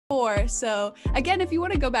4. So again, if you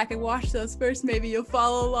want to go back and watch those first, maybe you'll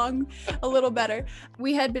follow along a little better.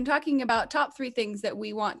 We had been talking about top 3 things that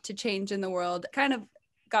we want to change in the world, kind of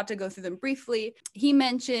got to go through them briefly. He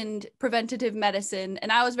mentioned preventative medicine,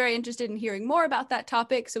 and I was very interested in hearing more about that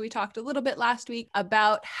topic. So we talked a little bit last week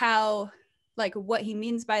about how, like, what he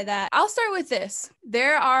means by that. I'll start with this.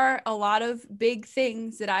 There are a lot of big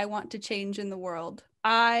things that I want to change in the world.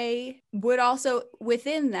 I would also,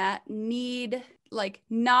 within that, need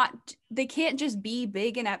they can't just be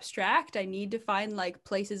big and abstract. I need to find like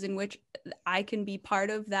places in which I can be part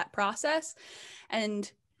of that process.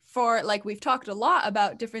 And for like, we've talked a lot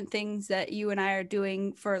about different things that you and I are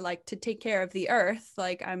doing for like to take care of the earth.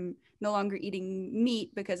 Like, I'm no longer eating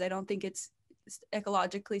meat because I don't think it's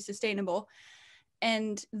ecologically sustainable.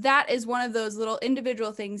 And that is one of those little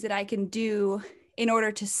individual things that I can do in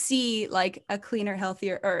order to see like a cleaner,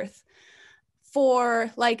 healthier earth. For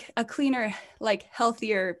like a cleaner, like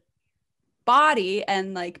healthier body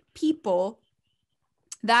and like people,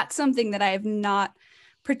 that's something that I have not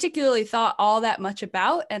particularly thought all that much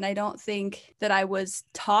about. And I don't think that I was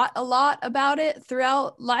taught a lot about it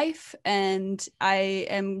throughout life. And I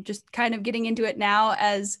am just kind of getting into it now,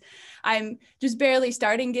 as I'm just barely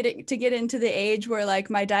starting to get into the age where like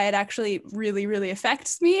my diet actually really, really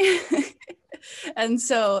affects me. And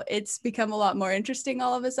so it's become a lot more interesting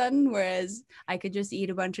all of a sudden, whereas I could just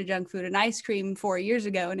eat a bunch of junk food and ice cream 4 years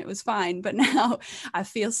ago and it was fine, but now I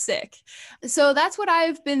feel sick. So that's what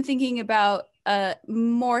I've been thinking about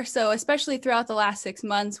more so, especially throughout the last 6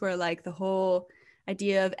 months, where like the whole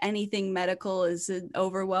idea of anything medical is an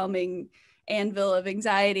overwhelming anvil of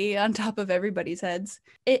anxiety on top of everybody's heads.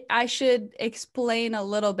 I should explain a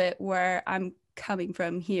little bit where I'm coming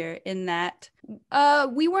from here, in that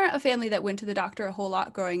we weren't a family that went to the doctor a whole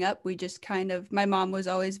lot growing up. We just kind of, my mom was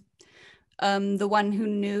always the one who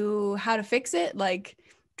knew how to fix it, like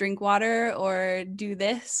drink water or do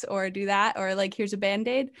this or do that, or like here's a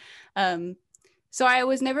Band-Aid. So I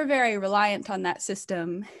was never very reliant on that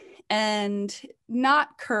system. And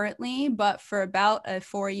not currently, but for about a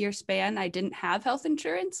 4-year span, I didn't have health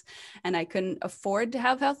insurance and I couldn't afford to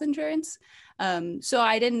have health insurance. So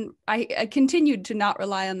I continued to not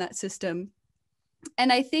rely on that system.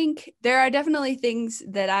 And I think there are definitely things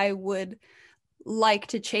that I would like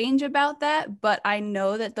to change about that, but I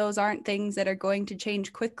know that those aren't things that are going to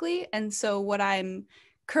change quickly. And so what I'm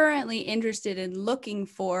currently interested in looking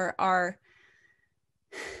for are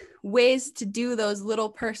ways to do those little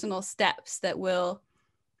personal steps that will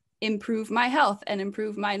improve my health and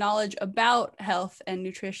improve my knowledge about health and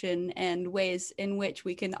nutrition and ways in which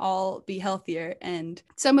we can all be healthier. And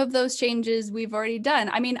some of those changes we've already done.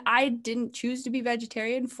 I mean, I didn't choose to be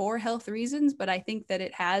vegetarian for health reasons, but I think that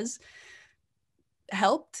it has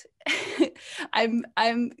helped.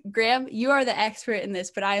 I'm Graham, you are the expert in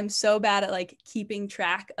this, but I am so bad at like keeping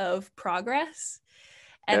track of progress.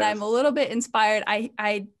 And yes. I'm a little bit inspired.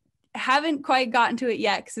 I haven't quite gotten to it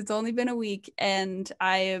yet because it's only been a week, and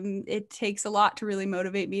it takes a lot to really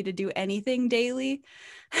motivate me to do anything daily.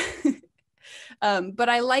 But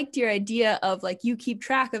I liked your idea of like, you keep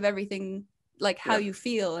track of everything, like how you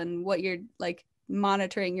feel and what you're like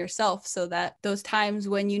monitoring yourself, so that those times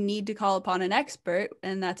when you need to call upon an expert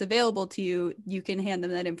and that's available to you, you can hand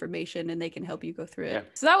them that information and they can help you go through it.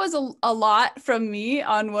 So that was a lot from me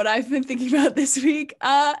on what I've been thinking about this week.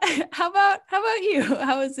 How about you?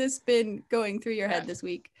 How has this been going through your head this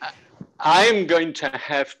week? I'm going to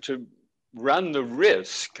have to run the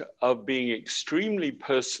risk of being extremely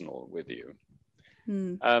personal with you.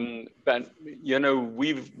 But you know,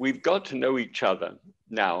 we've got to know each other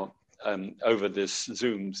now over this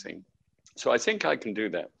Zoom thing. So I think I can do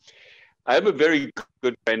that. I have a very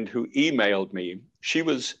good friend who emailed me. She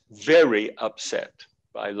was very upset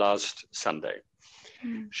by last Sunday.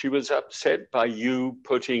 She was upset by you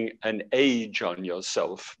putting an age on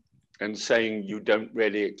yourself and saying you don't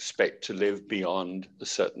really expect to live beyond a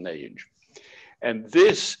certain age. And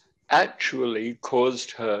this actually caused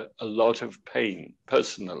her a lot of pain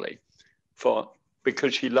personally,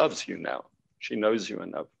 because she loves you now. She knows you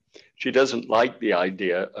enough. She doesn't like the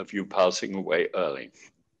idea of you passing away early.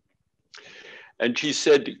 And she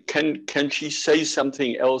said, can she say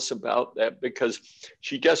something else about that? Because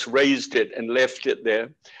she just raised it and left it there.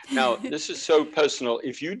 Now, this is so personal.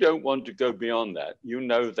 If you don't want to go beyond that, you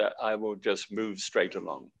know that I will just move straight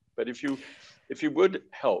along. But if you would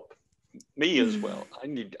help me as well,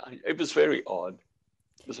 it was very odd.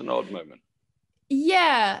 It was an odd moment.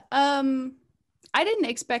 Yeah. I didn't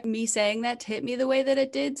expect me saying that to hit me the way that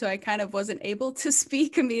it did, so I kind of wasn't able to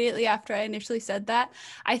speak immediately after I initially said that.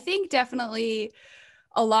 I think definitely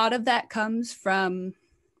a lot of that comes from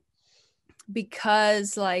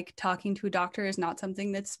because like talking to a doctor is not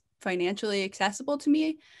something that's financially accessible to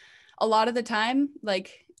me a lot of the time.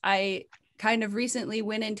 Like I kind of recently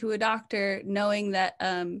went into a doctor knowing that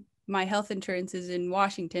my health insurance is in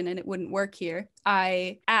Washington and it wouldn't work here.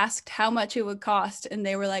 I asked how much it would cost and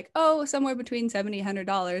they were like, oh, somewhere between $70 and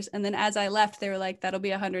 $100. And then as I left, they were like, that'll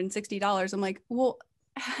be $160. I'm like, well,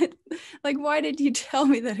 like, why did you tell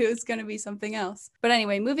me that it was going to be something else? But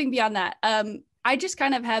anyway, moving beyond that, I just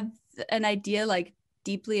kind of have an idea like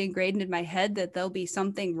deeply ingrained in my head that there'll be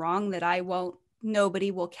something wrong that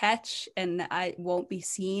nobody will catch and I won't be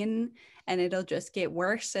seen and it'll just get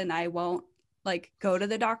worse and I won't like go to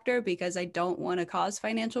the doctor because I don't want to cause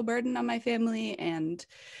financial burden on my family. And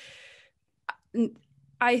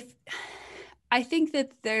I think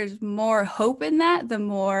that there's more hope in that the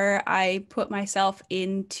more I put myself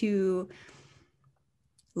into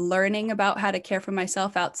learning about how to care for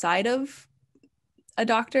myself outside of a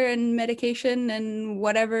doctor and medication and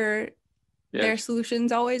whatever their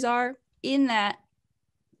solutions always are. In that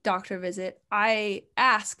doctor visit, I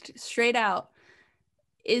asked straight out,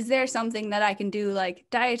 is there something that I can do like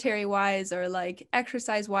dietary wise or like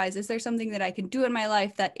exercise wise? Is there something that I can do in my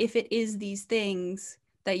life that if it is these things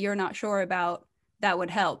that you're not sure about, that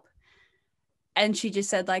would help? And she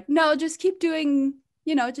just said like, no, just keep doing,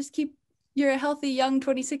 you're a healthy young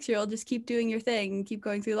 26-year-old, just keep doing your thing and keep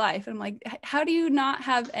going through life. And I'm like, how do you not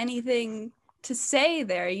have anything to say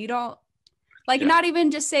there? You don't like, not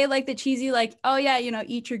even just say like the cheesy, like, oh yeah,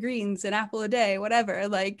 eat your greens, an apple a day, whatever.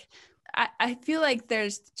 Like, I feel like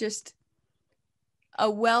there's just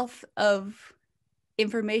a wealth of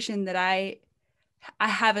information that I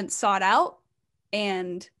haven't sought out.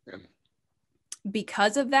 And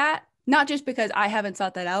because of that, not just because I haven't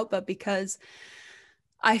sought that out, but because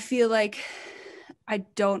I feel like I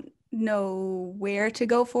don't know where to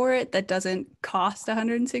go for it that doesn't cost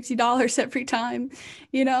 $160 every time,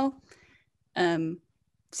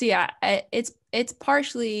 So yeah, it's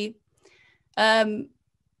partially,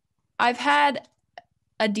 I've had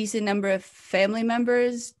a decent number of family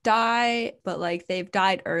members die, but like they've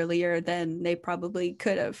died earlier than they probably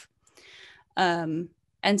could have. And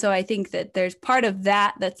so I think that there's part of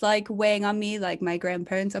that that's like weighing on me. Like my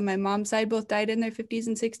grandparents on my mom's side both died in their 50s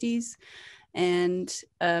and 60s.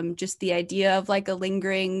 And just the idea of like a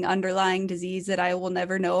lingering underlying disease that I will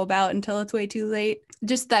never know about until it's way too late.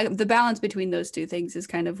 Just that the balance between those two things is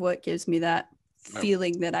kind of what gives me that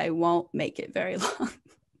feeling that I won't make it very long.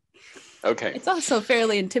 Okay. It's also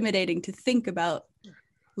fairly intimidating to think about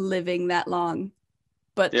living that long,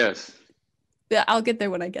 but yes, I'll get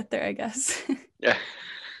there when I get there, I guess. Yeah,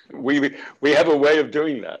 we have a way of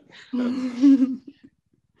doing that.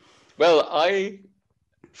 Well, I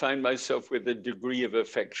find myself with a degree of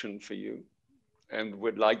affection for you and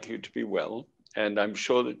would like you to be well. And I'm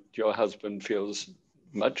sure that your husband feels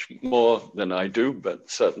much more than I do, but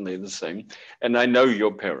certainly the same. And I know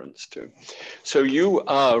your parents do. So you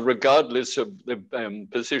are, regardless of the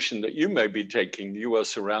position that you may be taking, you are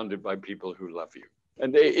surrounded by people who love you.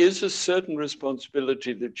 And there is a certain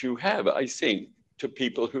responsibility that you have, I think, to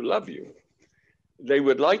people who love you. They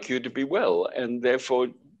would like you to be well, and therefore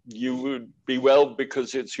you would be well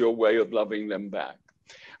because it's your way of loving them back.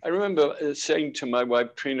 I remember saying to my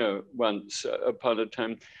wife, Trina, once upon a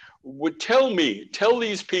time, tell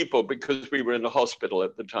these people, because we were in a hospital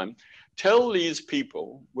at the time, tell these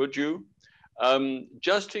people, would you,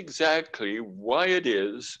 just exactly why it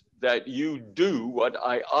is that you do what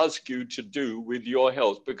I ask you to do with your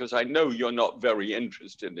health, because I know you're not very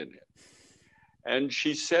interested in it. And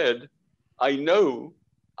she said, I know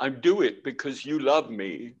I do it because you love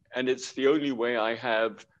me, and it's the only way I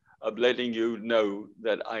have of letting you know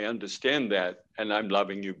that I understand that and I'm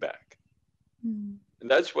loving you back. Mm. And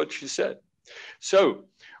that's what she said. So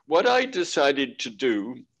what I decided to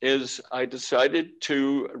do is I decided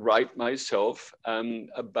to write myself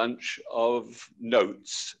a bunch of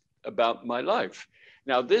notes about my life.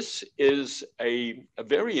 Now, this is a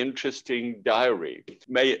very interesting diary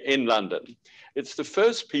made in London. It's the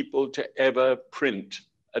first people to ever print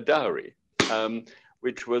a diary,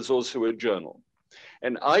 which was also a journal.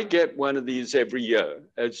 And I get one of these every year.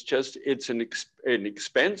 It's an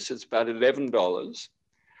expense. It's about $11.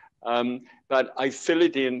 But I fill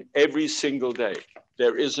it in every single day.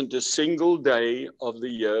 There isn't a single day of the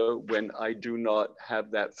year when I do not have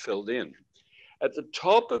that filled in. At the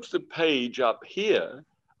top of the page up here,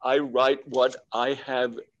 I write what I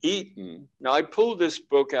have eaten. Now, I pulled this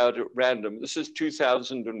book out at random. This is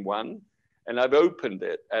 2001, and I've opened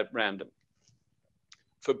it at random.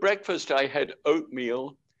 For breakfast, I had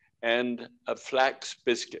oatmeal and a flax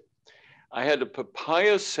biscuit. I had a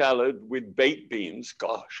papaya salad with baked beans.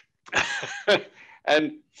 Gosh,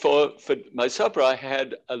 And for my supper, I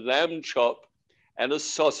had a lamb chop and a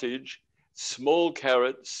sausage, small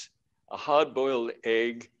carrots, a hard-boiled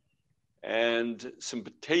egg, and some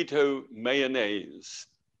potato mayonnaise.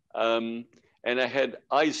 And I had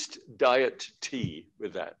iced diet tea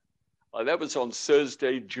with that. That was on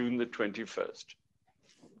Thursday, June the 21st.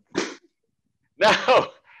 Now,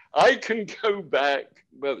 I can go back,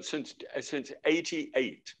 well, since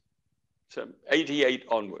 88, so 88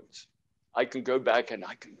 onwards. I can go back and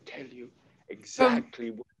I can tell you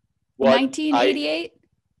exactly what 1988?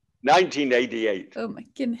 1988. Oh my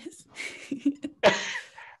goodness.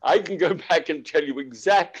 I can go back and tell you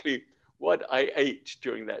exactly what I ate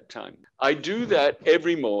during that time. I do that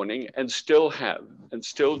every morning and still have, and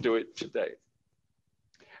still do it today.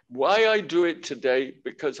 Why I do it today?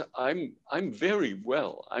 Because I'm very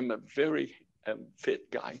well. I'm a very fit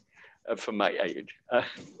guy for my age.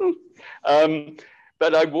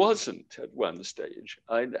 But I wasn't at one stage.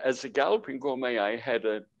 As a galloping gourmet, I had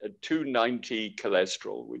a 290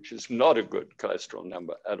 cholesterol, which is not a good cholesterol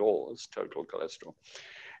number at all. It's total cholesterol.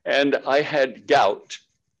 And I had gout,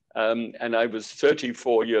 and I was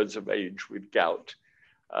 34 years of age with gout.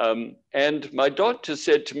 And my doctor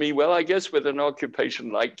said to me, well, I guess with an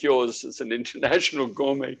occupation like yours as an international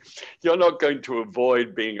gourmet, you're not going to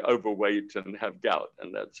avoid being overweight and have gout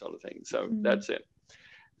and that sort of thing. So that's it.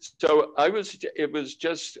 So I was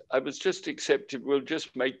just accepted, we'll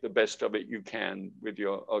just make the best of it you can with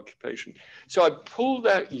your occupation. So I pulled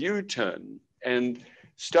that U-turn and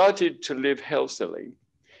started to live healthily.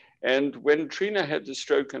 And when Trina had the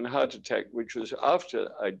stroke and heart attack, which was after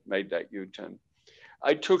I'd made that U-turn,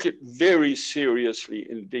 I took it very seriously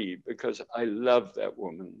indeed, because I love that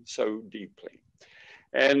woman so deeply.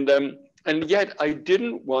 And yet I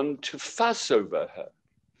didn't want to fuss over her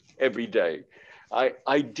every day.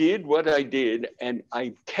 I did what I did, and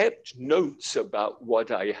I kept notes about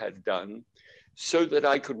what I had done so that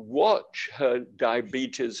I could watch her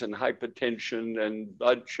diabetes and hypertension and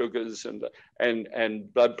blood sugars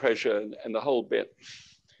and blood pressure and the whole bit.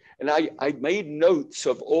 And I made notes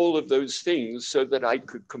of all of those things so that I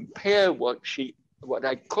could compare what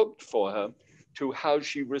I cooked for her to how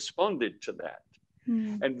she responded to that.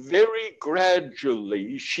 And very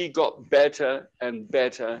gradually, she got better and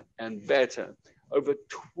better and better over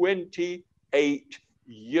 28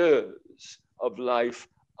 years of life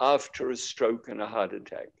after a stroke and a heart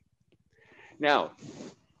attack. Now,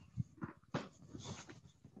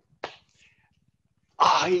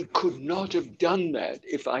 I could not have done that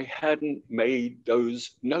if I hadn't made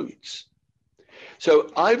those notes.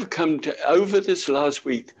 So I've come to, over this last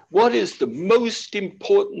week, what is the most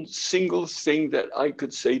important single thing that I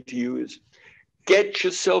could say to you is, get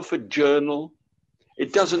yourself a journal.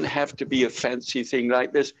 It doesn't have to be a fancy thing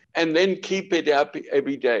like this, and then keep it up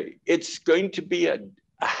every day. It's going to be a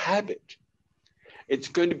habit. It's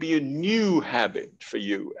going to be a new habit for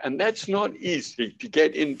you, and that's not easy to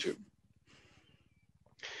get into.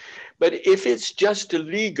 But if it's just a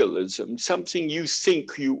legalism, something you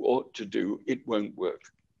think you ought to do, it won't work.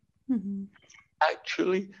 You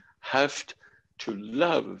actually have to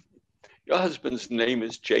love. Your husband's name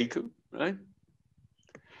is Jacob, right?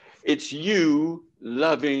 It's you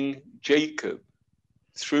loving Jacob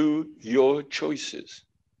through your choices.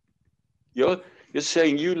 You're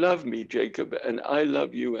saying, you love me, Jacob, and I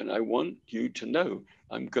love you, and I want you to know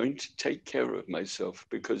I'm going to take care of myself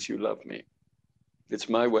because you love me. It's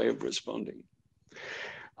my way of responding.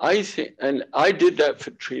 I think, and I did that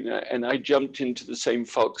for Trina, and I jumped into the same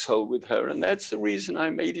foxhole with her, and that's the reason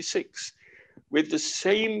I'm 86. With the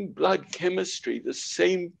same blood chemistry, the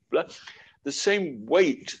same blood, the same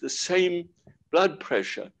weight, the same blood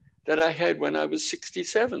pressure that I had when I was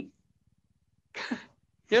 67.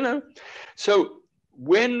 You know, so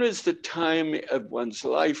when is the time of one's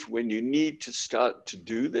life when you need to start to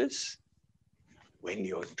do this? When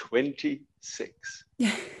you're 26.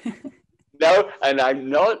 No, and I'm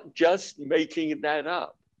not just making that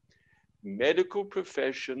up. Medical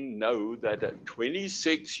profession know that at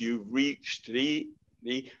 26 you've reached the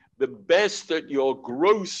best that your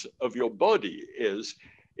growth of your body is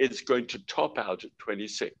going to top out at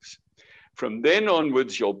 26. From then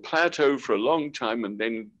onwards, you'll plateau for a long time, and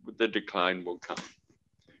then the decline will come.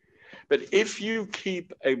 But if you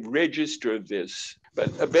keep a register of this, but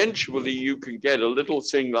eventually you can get a little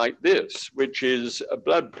thing like this, which is a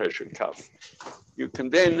blood pressure cuff. You can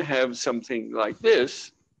then have something like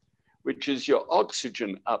this, which is your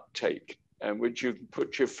oxygen uptake, and which you can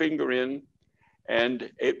put your finger in, and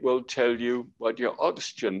it will tell you what your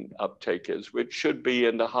oxygen uptake is, which should be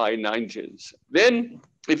in the high 90s. Then,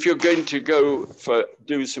 if you're going to go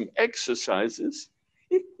do some exercises,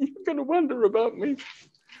 You're going to wonder about me.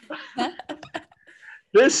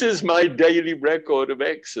 This is my daily record of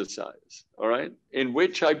exercise, all right, in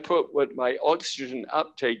which I put what my oxygen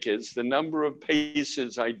uptake is, the number of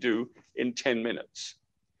paces I do in 10 minutes.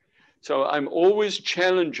 So I'm always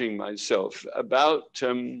challenging myself about,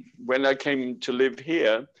 when I came to live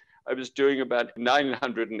here, I was doing about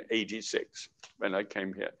 986 when I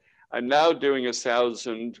came here. I'm now doing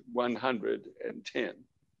 1,110.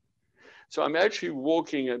 So I'm actually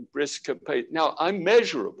walking at brisker pace. Now I'm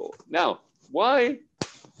measurable. Now, why?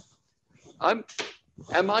 Am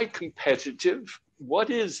I competitive? What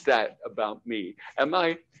is that about me? Am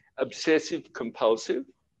I obsessive compulsive?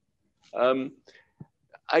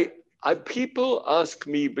 People ask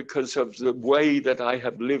me, because of the way that I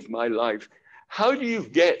have lived my life, how do you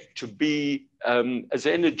get to be as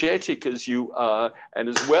energetic as you are and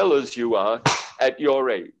as well as you are at your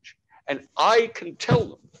age? And I can tell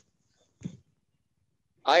them.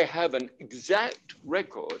 I have an exact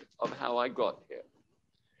record of how I got here.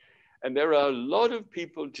 And there are a lot of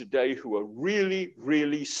people today who are really,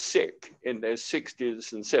 really sick in their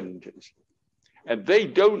 60s and 70s. And they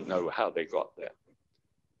don't know how they got there.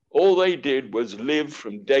 All they did was live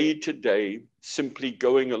from day to day, simply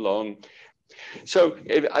going along. So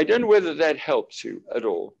I don't know whether that helps you at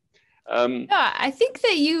all. Yeah, I think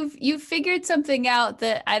that you've figured something out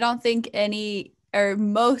that I don't think any or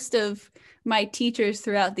most of my teachers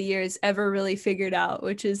throughout the years ever really figured out,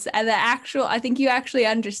 which is I think you actually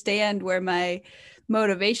understand where my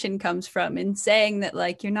motivation comes from in saying that,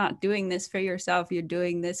 like, you're not doing this for yourself, you're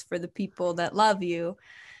doing this for the people that love you.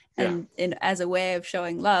 And as a way of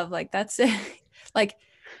showing love, like that's like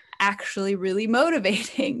actually really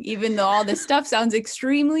motivating, even though all this stuff sounds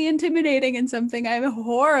extremely intimidating and something I'm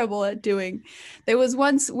horrible at doing. There was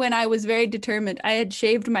once when I was very determined. I had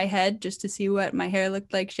shaved my head just to see what my hair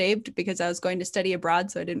looked like shaved, because I was going to study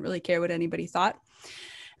abroad, so I didn't really care what anybody thought.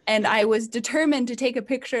 And I was determined to take a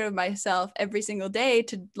picture of myself every single day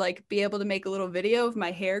to like be able to make a little video of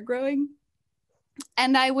my hair growing.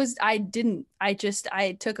 And I would take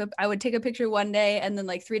a picture one day, and then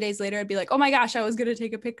like 3 days later I'd be like, oh my gosh, I was going to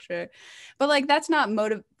take a picture. But like, that's not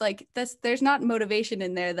there's not motivation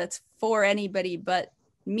in there that's for anybody but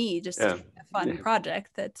me, just a fun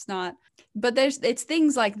project. That's not, but it's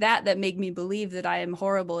things like that make me believe that I am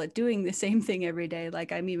horrible at doing the same thing every day.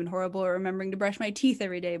 Like, I'm even horrible at remembering to brush my teeth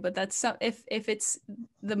every day. But that's if it's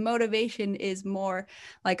the motivation is more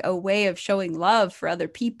like a way of showing love for other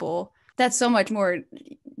people, that's so much more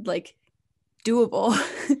like doable.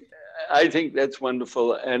 I think that's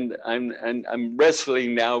wonderful, and I'm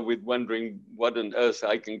wrestling now with wondering what on earth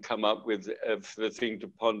I can come up with for the thing to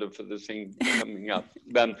ponder for the thing coming up.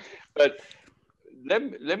 But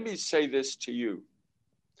let me say this to you: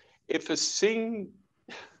 if a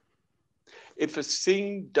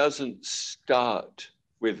thing doesn't start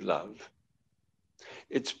with love,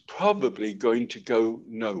 it's probably going to go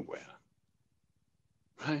nowhere,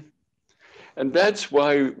 right? And that's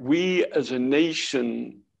why we as a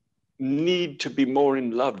nation need to be more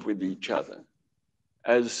in love with each other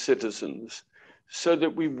as citizens, so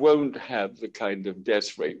that we won't have the kind of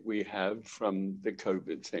death rate we have from the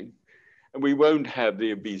COVID thing. And we won't have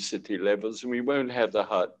the obesity levels, and we won't have the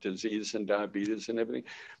heart disease and diabetes and everything,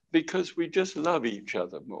 because we just love each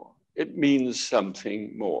other more. It means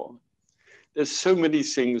something more. There's so many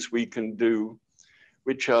things we can do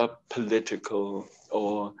which are political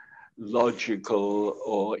or logical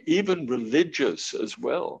or even religious as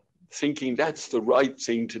well, thinking that's the right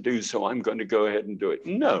thing to do, so I'm going to go ahead and do it.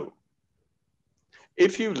 No.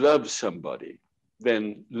 If you love somebody,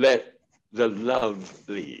 then let the love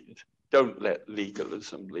lead. Don't let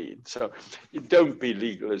legalism lead. So don't be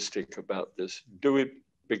legalistic about this. Do it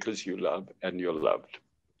because you love and you're loved.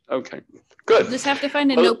 Okay, good. Just have to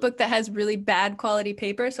find a notebook that has really bad quality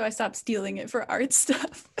paper, so I stopped stealing it for art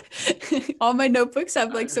stuff. All my notebooks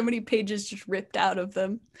have like so many pages just ripped out of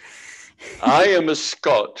them. I am a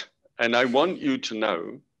Scot, and I want you to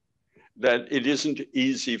know that it isn't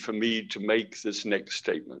easy for me to make this next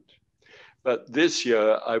statement. But this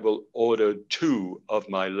year, I will order 2 of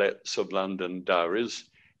my Letts of London diaries,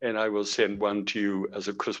 and I will send one to you as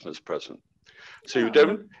a Christmas present. So you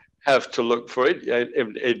don't have to look for it.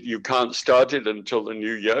 You can't start it until the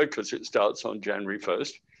new year, because it starts on January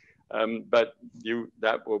 1st. But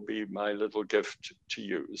that will be my little gift to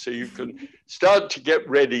you. So you can start to get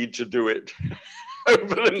ready to do it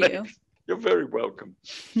over the next. You're very welcome.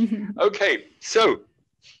 Okay, so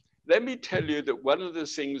let me tell you that one of the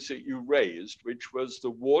things that you raised, which was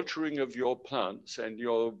the watering of your plants and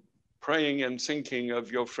your praying and thinking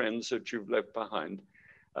of your friends that you've left behind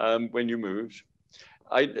when you moved,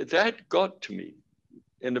 that got to me.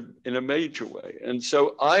 in a major way. And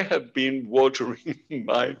so I have been watering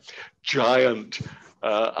my giant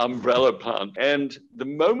umbrella plant. And the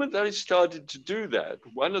moment that I started to do that,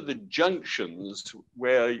 one of the junctions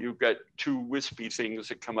where you get two wispy things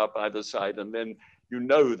that come up either side, and then you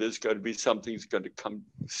know there's going to be something's going to come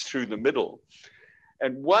through the middle.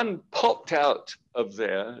 And one popped out of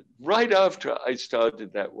there right after I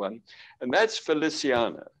started that one, and that's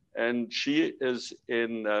Feliciana. And she is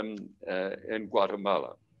in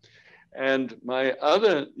Guatemala. And my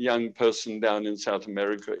other young person down in South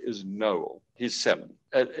America is Noel. He's 7.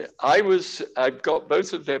 I've got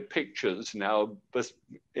both of their pictures now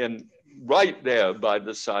right there by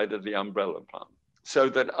the side of the umbrella plant, so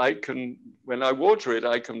that I can, when I water it,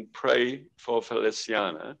 I can pray for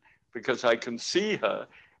Feliciana, because I can see her.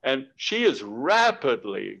 And she has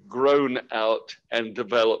rapidly grown out and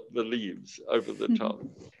developed the leaves over the top.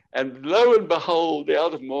 And lo and behold, the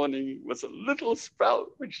other morning was a little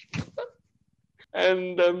sprout,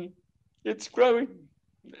 and it's growing.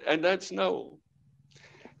 And that's Noel.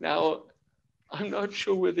 Now, I'm not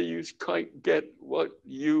sure whether you quite get what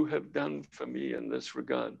you have done for me in this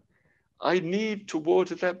regard. I need to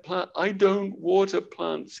water that plant. I don't water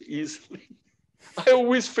plants easily. I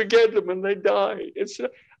always forget them and they die.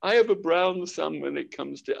 I have a brown thumb when it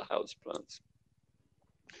comes to houseplants.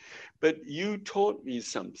 But you taught me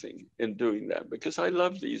something in doing that, because I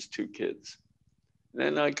love these 2 kids.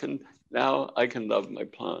 Then now I can love my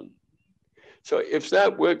plant. So if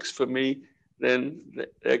that works for me, then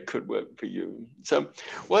that could work for you. So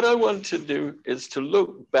what I want to do is to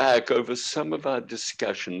look back over some of our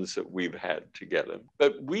discussions that we've had together.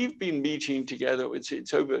 But we've been meeting together,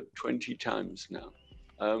 it's over 20 times now.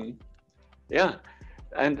 Yeah,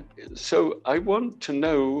 and so I want to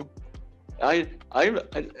know, I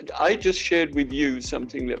just shared with you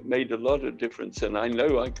something that made a lot of difference, and I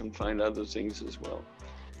know I can find other things as well.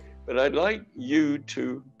 But I'd like you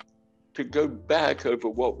to go back over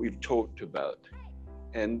what we've talked about,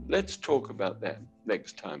 and let's talk about that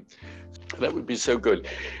next time. That would be so good.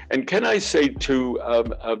 And can I say to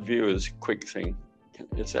our viewers a quick thing?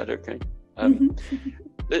 Is that okay?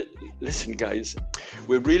 Listen, guys,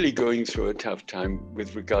 we're really going through a tough time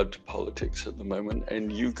with regard to politics at the moment,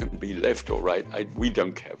 and you can be left or right. We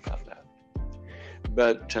don't care about that.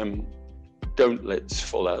 But don't let's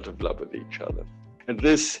fall out of love with each other. And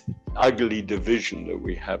this ugly division that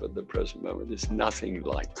we have at the present moment is nothing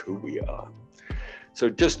like who we are. So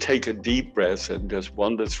just take a deep breath and just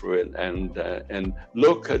wander through it, and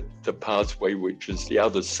look at the pathway which is the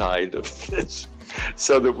other side of this,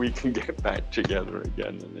 so that we can get back together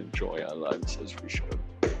again and enjoy our lives as we should.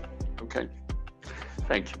 Okay.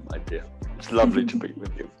 Thank you, my dear. It's lovely to be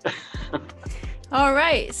with you. All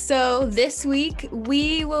right. So this week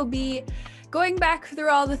we will be going back through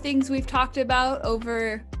all the things we've talked about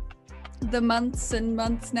over the months and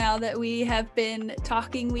months now that we have been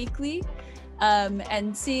talking weekly.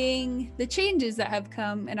 And seeing the changes that have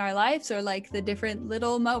come in our lives, or like the different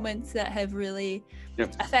little moments that have really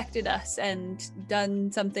affected us and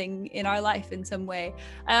done something in our life in some way.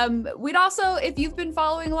 We'd also, if you've been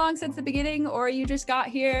following along since the beginning, or you just got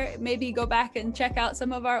here, maybe go back and check out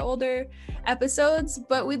some of our older episodes.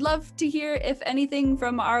 But we'd love to hear if anything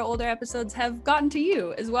from our older episodes have gotten to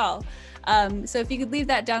you as well. So if you could leave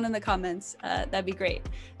that down in the comments, that'd be great.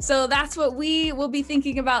 So that's what we will be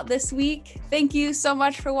thinking about this week. Thank you so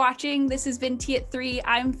much for watching. This has been Tea at 3.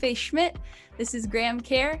 I'm Faye Schmidt. This is Graham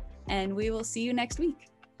Kerr, and we will see you next week.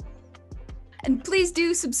 And please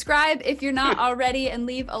do subscribe if you're not already, and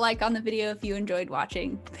leave a like on the video if you enjoyed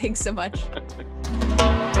watching. Thanks so much.